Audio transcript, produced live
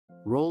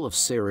Role of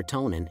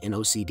serotonin in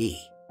OCD.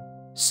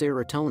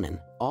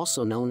 Serotonin,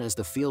 also known as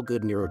the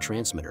feel-good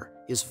neurotransmitter,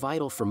 is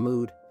vital for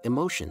mood,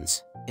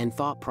 emotions, and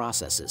thought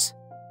processes.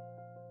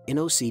 In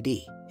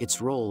OCD,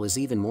 its role is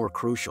even more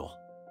crucial.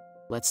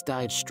 Let's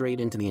dive straight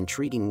into the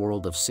intriguing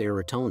world of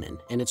serotonin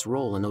and its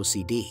role in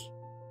OCD.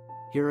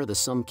 Here are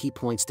some key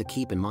points to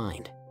keep in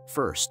mind.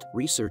 First,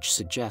 research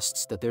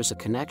suggests that there's a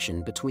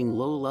connection between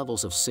low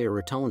levels of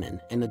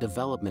serotonin and the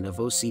development of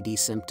OCD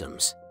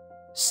symptoms.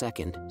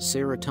 Second,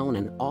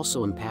 serotonin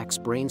also impacts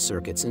brain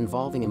circuits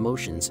involving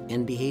emotions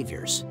and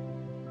behaviors.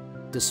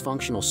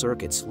 Dysfunctional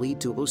circuits lead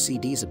to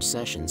OCD's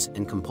obsessions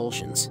and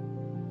compulsions.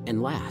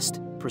 And last,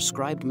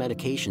 prescribed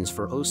medications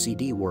for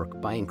OCD work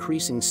by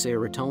increasing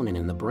serotonin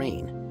in the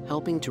brain,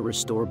 helping to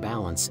restore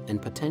balance and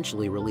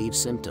potentially relieve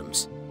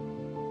symptoms.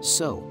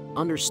 So,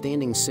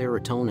 understanding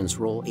serotonin's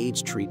role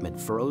aids treatment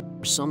for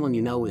someone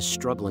you know is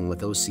struggling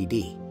with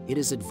OCD. It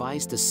is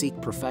advised to seek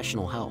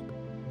professional help.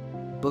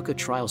 Book a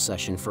trial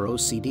session for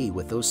OCD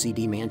with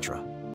OCDMantra.